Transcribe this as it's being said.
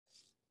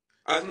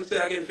As I say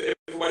again, for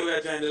everybody who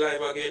are joining the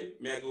live again,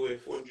 may I go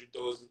with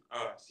 400,000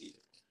 see.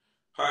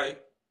 Hi.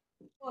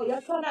 Oh, you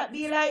cannot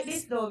be like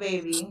this though,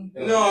 baby.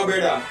 No,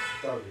 brother.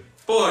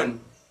 Fun.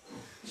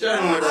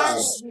 John, what Alright,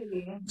 else?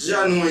 baby.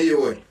 John, what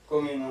you want?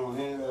 Come in now,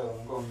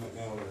 come with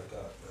me over the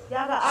top.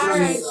 Yeah,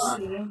 alright,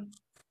 baby.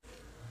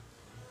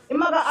 You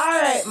go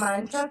alright,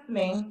 man. Trust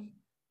me.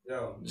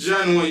 Yo,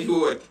 John, what you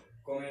want?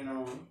 come in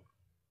now.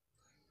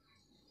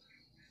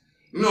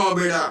 No,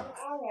 brother.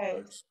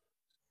 Alright.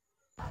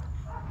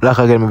 Like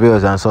again, my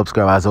viewers and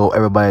subscribers, I hope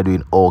everybody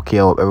doing okay.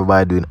 I hope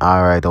everybody doing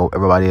alright. I hope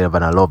everybody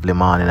having a lovely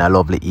morning, a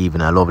lovely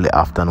evening, a lovely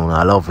afternoon,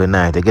 a lovely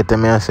night. You get to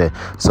me and say,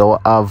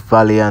 so I have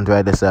Valiant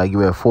right there, so I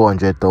give you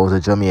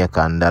 400,000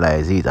 Jamaican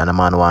dollars it, and the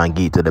man want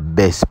to give to the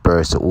best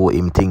person who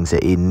him thinks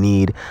he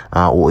need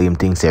and who him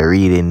thinks he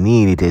really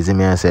need it. You see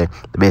me and say,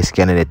 the best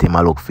candidate him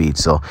I look for it.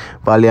 So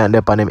Valiant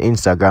up on him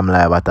Instagram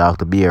live, I talk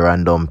to be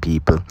random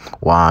people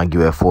want to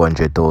give you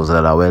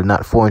 400,000. Well,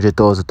 not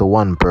 400,000 to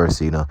one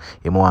person, you know.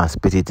 Him want to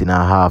split it in a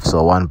half.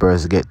 So one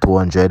person get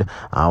 200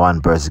 and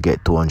one person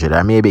get 200,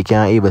 or maybe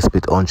can't even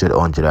split 100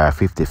 or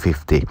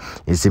 50-50.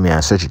 You see me,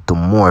 and stretch it to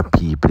more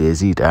people. You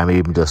see it, or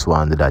maybe just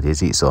want to do that. You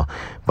see, so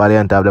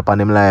Valiant have the pan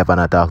him live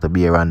and I talk to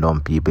be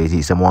random people. You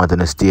see, some want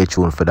to stay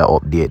tuned for the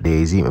update there.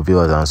 You see, my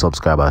viewers and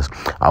subscribers.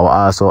 I will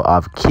also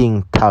have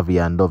King Tavi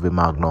and DOVEY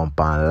Magnum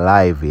on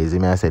live. You see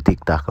me, I say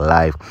TikTok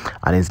live,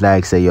 and it's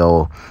like say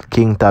yo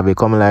King Tavi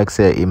come like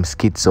say him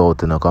schizo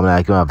out, you know, come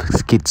like him have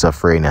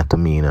schizophrenia to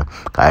me, you know.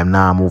 I'm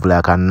now move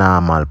like a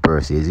normal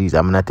person. You see,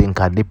 I'm not think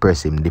I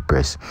depress him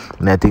depressed.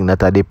 I think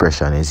that a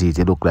depression. You see, it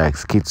look like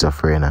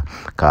schizophrenia,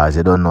 cause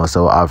you don't know,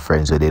 so our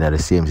friends were in the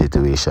same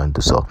situation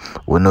too. So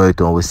we know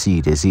it when we see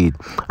it. You see it,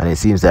 and it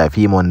seems like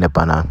him on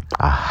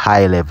a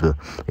high level,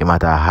 him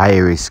at a high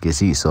risk. You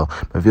see, so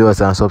my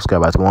viewers and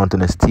subscribers want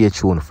to stay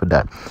tuned for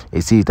that.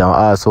 You see it, and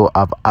also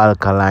have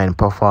ALKALINE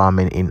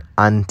performing in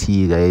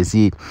Antigua. You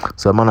see it,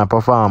 so man a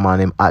perform on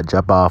him at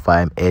drop off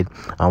him head,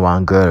 and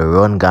one girl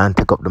run gun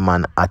take up the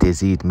man at his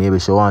seat. Maybe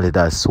she wanted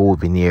that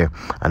souvenir,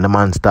 and the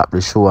man stop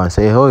the show and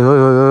say,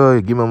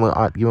 hey, give me my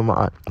hat, give me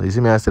my hat. You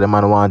see me, I say the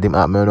man want him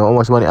hat. I know how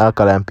much money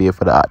ALKALINE pay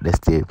for the hat this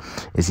day.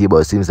 You see, but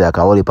it seems like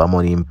a whole heap of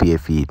money him pay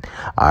for it,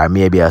 or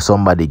maybe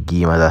somebody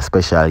give him as a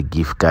special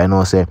gift. Cause I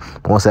know say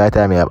most of the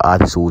time you have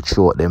artists who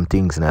throw them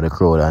things in the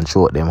crowd and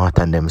throw them hat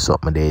and them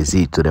something they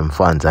see to them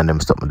fans and them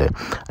something there.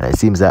 And it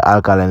seems like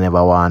ALKALINE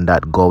never want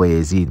that go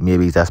away. See,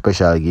 maybe it's a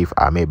special gift,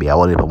 or maybe a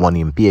whole heap of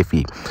money him pay for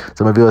it.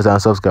 So my viewers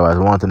and subscribers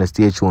want to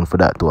stay tuned for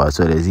that too.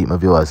 So they see my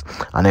viewers,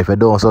 and if you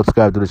don't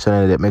subscribe to the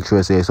channel, make sure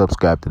you say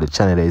subscribe to the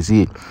channel. They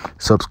see,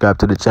 subscribe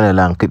to the channel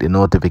and click the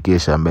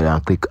notification bell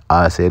and click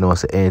all, so you know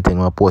say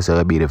anything I post,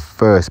 you'll be the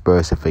first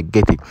person to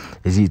get it.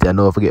 You see, and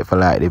don't forget to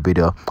like the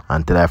video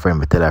and tell a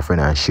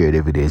friend and share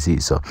the video. You see,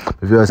 so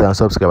viewers and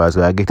subscribers,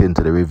 we are getting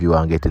into the review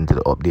and getting to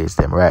the updates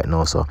them right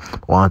now. So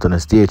want to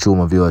stay tuned,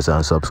 my viewers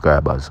and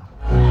subscribers.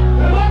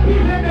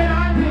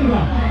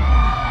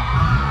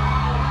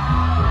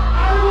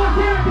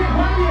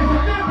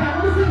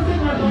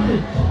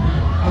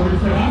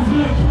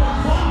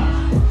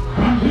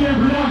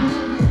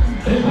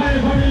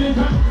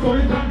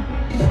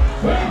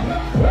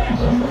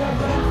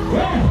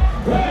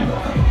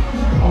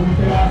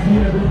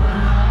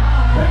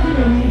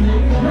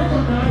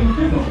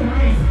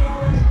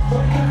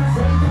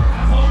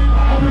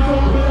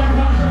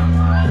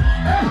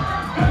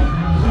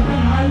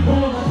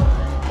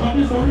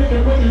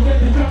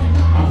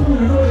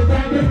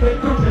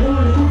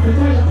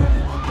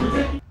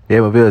 Yeah,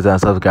 my viewers and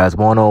subscribers, I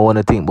don't want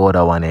to think about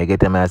that one. I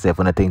get myself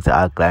when I think to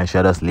ALKALINE,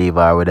 should just leave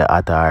her with the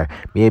attire.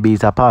 Maybe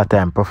it's a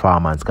part-time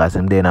performance, because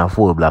him then a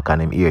full black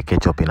and him ear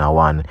catch up in a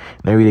one.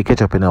 Not really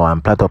catch up in a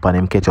one, plat up and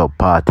him catch up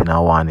part in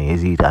a one.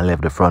 Is it and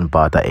left the front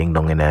part of hang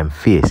down in them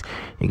face.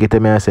 You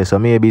get me and say, so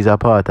maybe it's a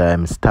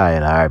part-time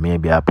style or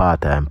maybe a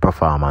part-time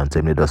performance,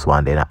 and they just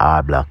want in a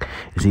all black.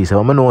 You see,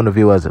 so I know the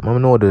viewers, I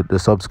know the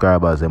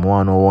subscribers, I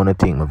want to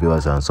think my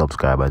viewers and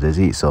subscribers. Is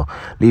it? So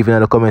leave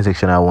in the comment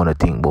section I want to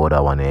think about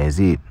that one. Is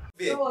it?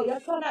 No, you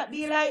cannot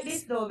be like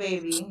this though,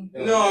 baby.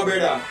 No,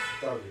 brother.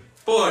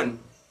 Fun.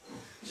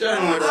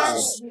 John, what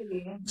else?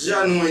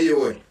 John, what you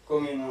want?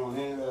 Come in now,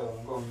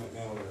 come with me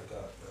over the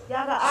top.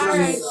 Yeah,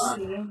 alright,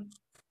 baby.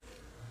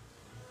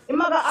 You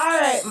go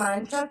alright,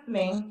 man. Trust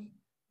me.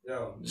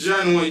 Yo,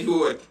 John, what you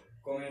want?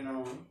 come in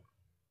now.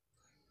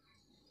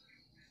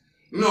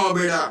 No,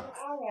 brother.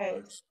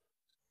 Alright.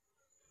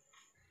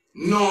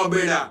 No,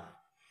 brother.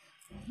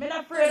 I'm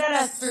not afraid of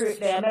that spirit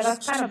there. I'm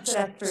just stand up to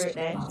that spirit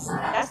there.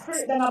 That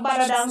spirit that no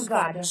better than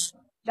God.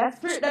 That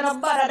spirit that no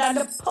better than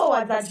the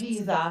powers of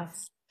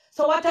Jesus.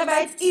 So whatever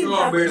it is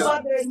that's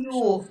bothering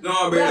you.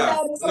 No, brother.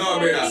 No,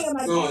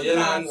 brother. No, you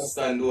don't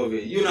understand,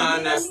 Dovey. You don't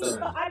understand.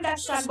 You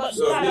understand, but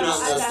So, God you don't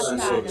don't understand,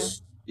 Dovey.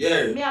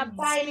 Yeah. Me a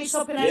bind it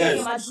up in the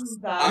name of Jesus.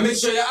 I make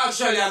sure you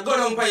actually go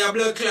down for your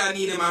blood clot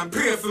need him and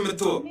pray for me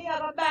too. Me a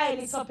go bind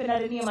it up in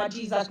the name of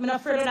Jesus. Me not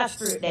afraid of that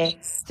spirit there.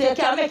 So you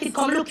can't make it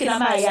come looking at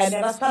my eye.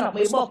 Never stand up,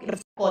 we buck the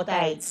fuck out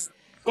tight.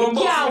 Come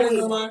buck it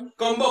out, man.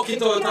 Come buck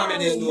it out,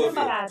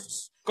 man.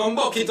 Come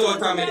buck it It will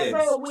out of me then.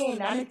 never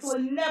win and it will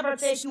never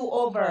take you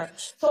over.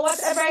 So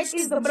whatever it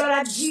is, the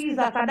blood of Jesus,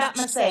 and that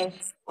me say,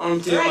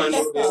 Until right man,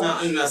 there, you so.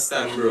 not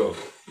understand, bro.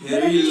 You You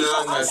really need to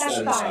not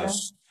understand, man.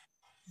 understand.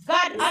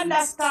 God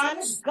understand.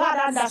 God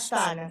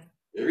understand.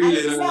 You And really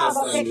it's don't not gonna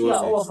understand, take you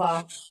don't you?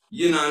 over.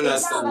 You don't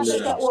It's not understand, gonna take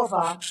you brother.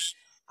 over.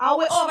 And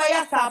we over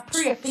here to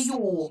pray for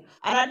you.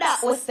 And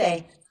that we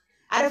say.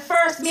 At the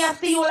first me I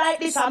see you like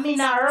this, I mean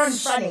I run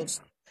from it.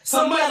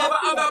 So me Somebody have ever a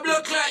have pray a for you.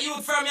 blood clot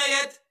you from you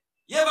yet?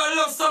 You ever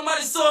love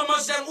somebody so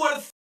much them all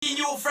f***ing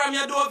you from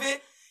your Dovey?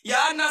 You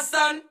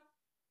understand?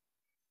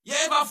 You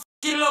ever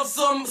f***ing love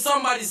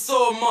somebody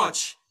so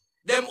much?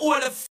 Them all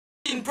the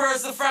f***ing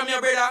person from your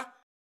brother?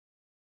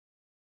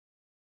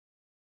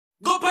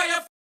 Go by your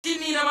f***ing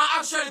knee and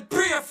actually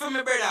pray for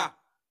me, brother.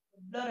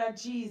 Blood of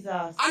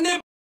Jesus. And them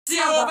see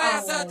Father, over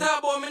here say alright. talk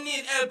about me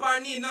need help or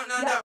need nothing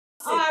and Yeah,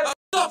 that. alright.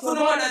 Stop for You're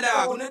no gonna man be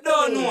dog, when you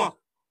don't okay. know.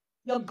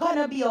 You're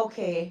gonna be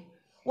okay.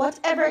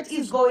 Whatever it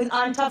is going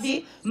on,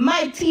 Tavi,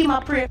 my team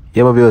are praying.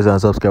 Yeah, my viewers and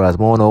subscribers,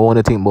 more know what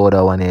you think about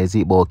that one is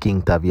it about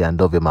King Tavi and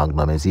Dovey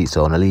Magnum, is it?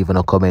 So, leave in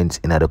the comments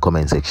in the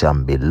comment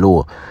section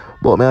below.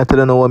 But me I tell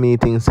you know what me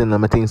think, saying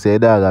me think say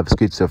dog have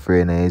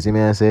schizophrenia, is it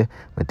me I say?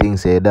 Me think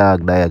say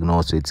dog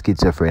diagnosed with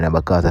schizophrenia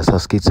because that's how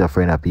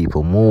schizophrenia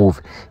people move,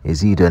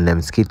 is it when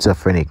them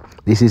schizophrenic.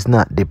 This is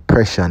not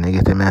depression,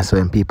 you get me I say?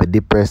 When people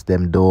depressed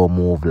them don't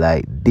move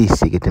like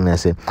this, you get me I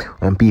say?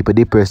 When people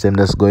depressed them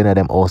just go in at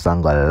them house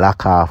and go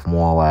lock off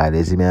more while,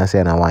 is it me I say?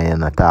 And I want you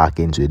not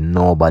talking to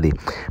nobody.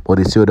 But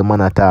it's how the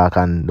man attack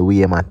and the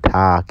way him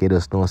attack, you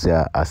just don't say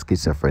a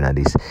schizophrenia.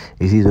 This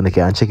is easy, you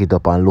can check it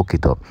up and look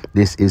it up.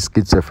 This is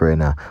schizophrenia.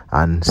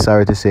 And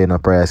sorry to say, no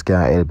prayers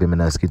can't help him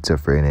in a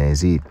schizophrenia.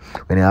 Is it?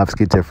 When you have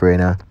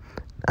schizophrenia,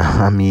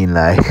 I mean,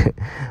 like,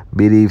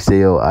 believe say,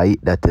 yo, I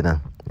eat that, you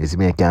know. It's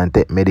me, I can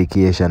take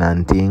medication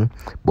and thing,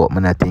 but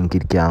man, I think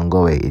it can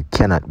go away. It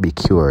cannot be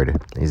cured.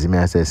 Is me,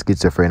 I say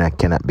schizophrenia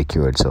cannot be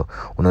cured. So,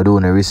 when I do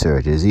the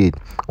research, is it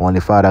only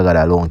Father God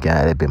alone can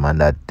help him,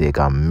 and that take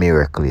a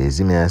miracle.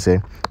 Is me, I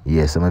say,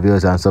 yes, some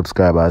viewers and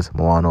subscribers,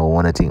 I want to know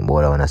what I think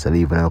about that one. So,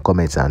 leave in the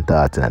comments and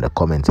thoughts in the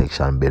comment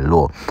section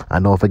below.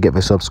 And don't forget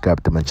to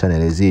subscribe to my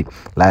channel. Is it?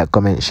 Like,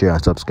 comment, share,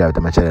 and subscribe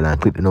to my channel, and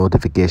click the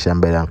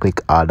notification bell and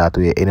click all that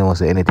way. Anyone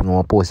say anything I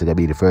want to post, you can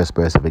be the first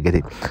person to get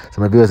it.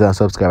 So, my viewers and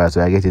subscribers,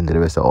 so I get into the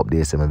rest of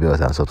updates to my viewers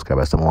and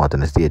subscribers. So, I want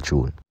to stay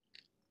tuned.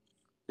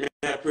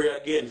 I pray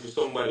again for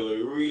somebody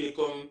who really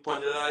come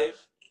upon the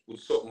life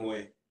with something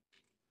way.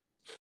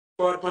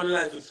 Come upon the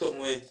life with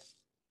something way.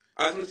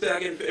 As I say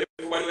again, for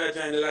everybody who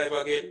join the live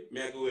again,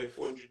 may I go with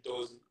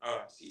 400,000.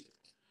 See.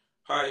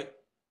 Hi.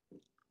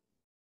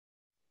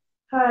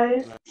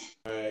 Hi.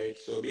 Alright,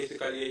 so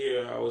basically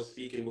here I was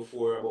speaking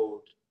before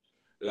about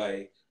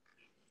like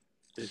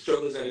the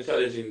struggles and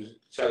the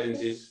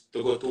challenges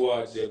to go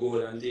towards your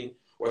goal and thing.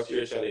 What's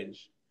your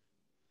challenge?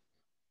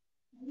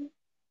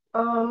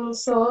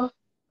 So,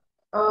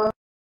 I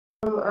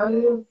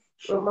live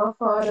with my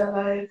father,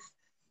 like,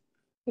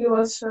 he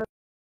was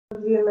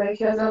struggling, like,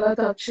 he has a lot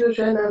of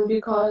children, and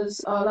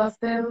because all of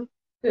them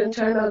didn't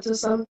turn out to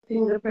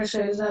something, the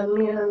pressure is on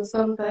me, and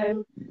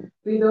sometimes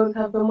we don't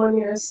have the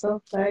money or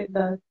stuff like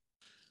that.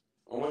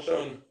 How much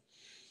on?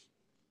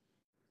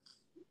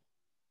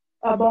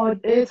 About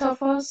 8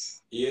 of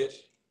us? 8?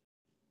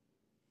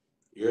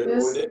 You're the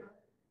Yes. oldest?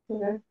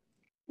 Yeah.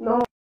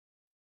 No,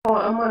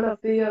 I'm one of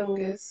the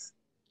youngest.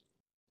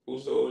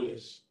 Who's the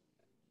oldest?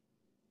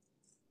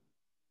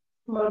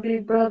 My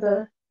big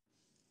brother.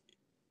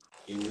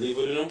 You live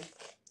with him?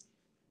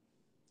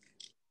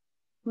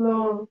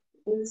 No,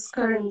 he's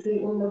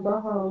currently in the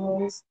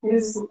Bahamas.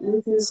 He's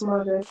with his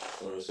mother.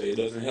 So he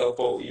doesn't help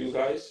out you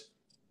guys?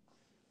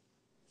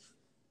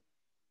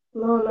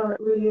 No, not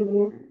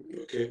really.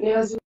 Okay. He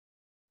has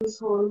his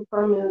whole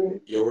family.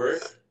 Your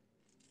work?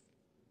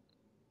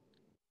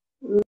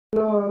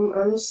 No,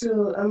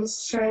 I'm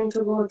trying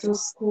to go to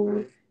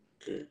school.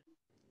 Okay.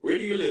 Where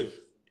do you live?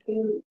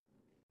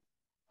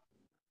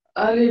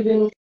 I live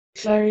in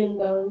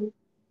Clarendon.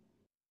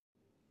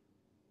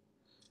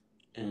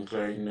 In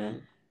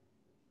Clarendon.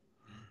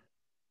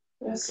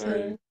 Yes,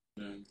 sir.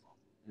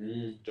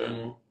 Clarendon.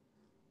 General.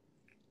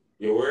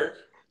 Your work?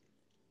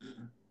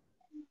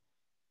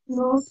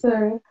 No,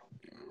 sir.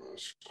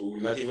 School.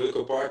 Not even like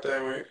a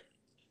part-time work?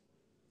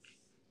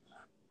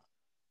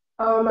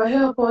 I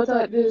help out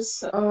at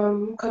this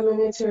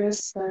community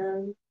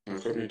restaurant.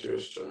 Community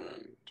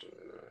restaurant.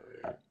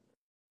 Yeah.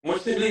 How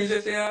much siblings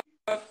that you have?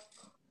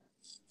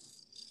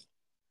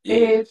 8.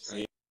 8.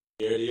 And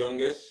you're the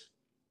youngest?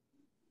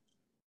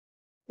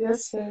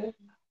 Yes, sir.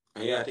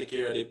 And you have to take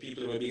care of the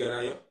people who are bigger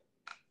than you?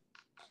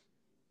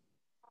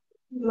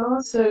 No,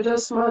 sir.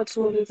 Just my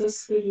 2 little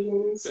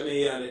siblings. So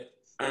you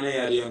are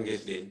the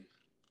youngest then?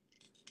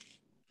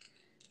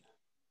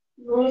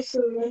 No,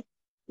 sir.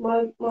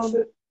 My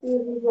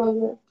baby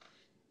brother.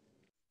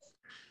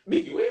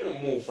 Biggie, where you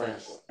move from?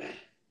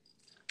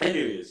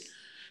 Anyways,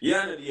 you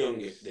are not the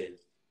youngest then.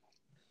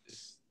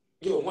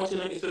 Yo, watching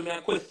like this, I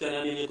question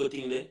and then you go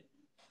think there.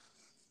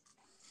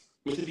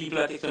 Mr. people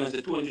are texting and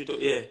say 200,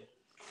 yeah.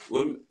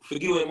 when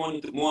forgive away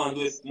money to more and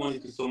give money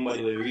to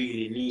somebody that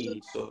really need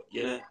it. So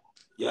you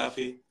have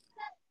to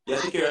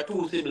take care of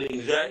two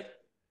siblings, right?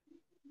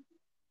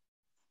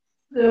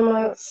 They're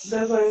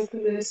going to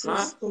basic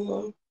Huh?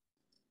 school.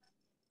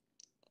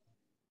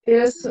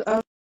 Yes,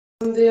 I'm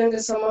the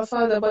youngest of my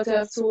father, but I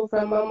have two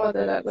from my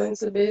mother that going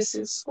to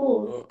basic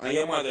school. Oh, and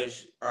your mother,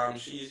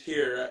 she's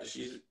here, right?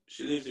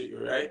 She lives with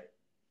you, right?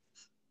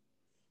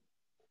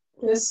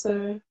 Yes,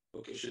 sir.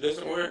 Okay, she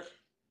doesn't work.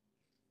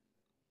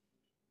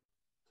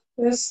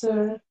 Yes,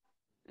 sir.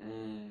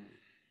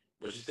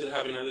 But she's still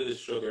having a little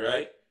struggle,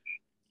 right?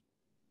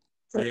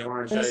 And you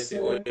want to try to Yes, see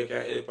how sir. you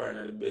can help her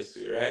in the best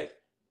way, right?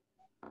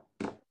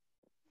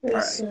 Yes,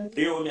 Alright. sir.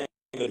 Here what I'm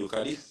gonna do,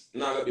 cause this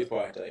not gonna be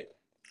part of it.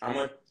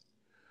 I'm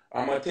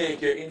gonna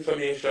take your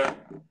information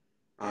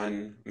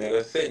and I'm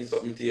gonna send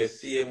something to you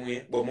same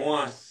way. But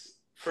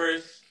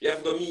first you have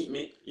to go meet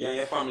me, you and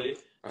your family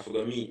have to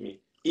go meet me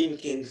in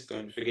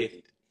Kingston, forget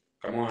it.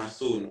 Come on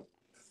soon.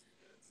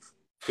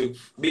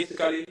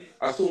 Basically,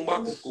 as soon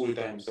back to school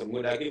time, so I'm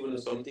gonna give you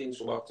some things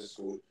for back to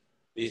school,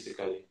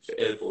 basically, to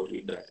help out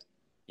with that.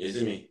 You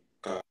see me?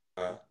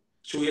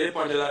 Should we help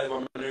on the live?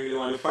 I'm not really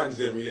want the fans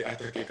them really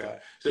attack it, cause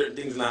certain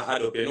things not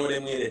add up, you know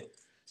them way.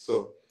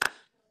 So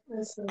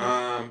Yes, sir.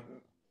 the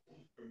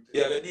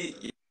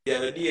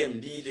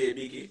DM DJ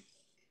Biggie.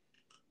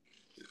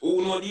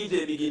 Who know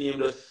DJ Biggie name,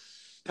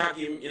 just tag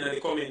him in the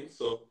comments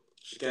so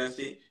she can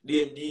see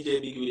DM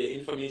DJ Biggie with the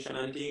information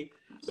and thing,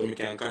 so we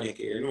can connect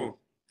it, you know.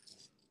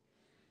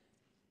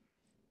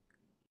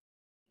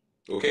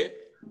 Okay?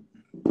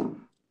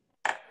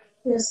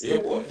 Yes, Yeah,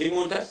 sir. boy, the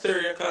amount of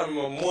story I come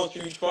most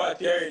reach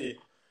 40 already.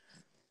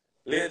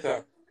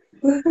 Later.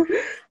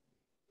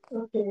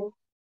 Okay.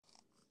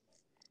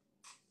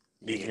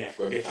 Big enough,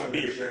 go get some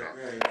beer.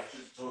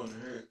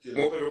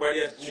 Hope everybody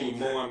has stream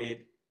more,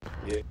 mate.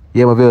 Yeah.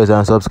 Yeah, my viewers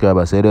and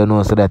subscribers, so you don't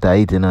know so that I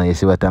eat, you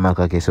see what time I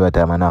cook, you see what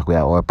time I knock, we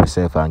are all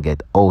myself and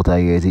get out of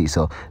here, see.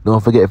 So don't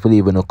forget to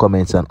leave no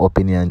comments and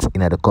opinions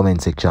in the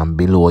comment section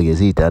below, you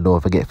see. And don't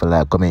forget to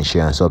like, comment,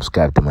 share and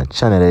subscribe to my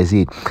channel, you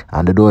see.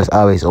 And the door is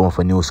always open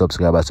for new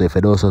subscribers, so if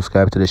you don't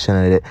subscribe to the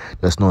channel,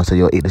 just know so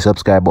you hit the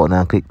subscribe button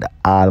and click the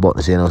all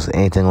button, so you know so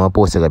anything I'm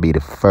post, you're going to be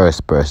the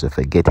first person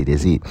to get it, you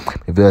see.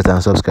 My viewers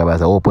and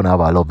subscribers, I hope you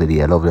have a lovely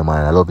day, a lovely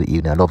morning, a lovely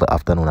evening, a lovely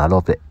afternoon, I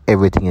love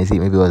everything, you see,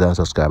 my viewers and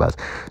subscribers.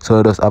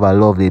 So just have a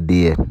lovely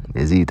day,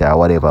 is it, or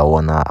whatever I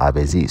wanna have,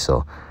 is it.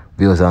 So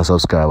viewers and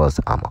subscribers,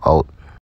 I'm out.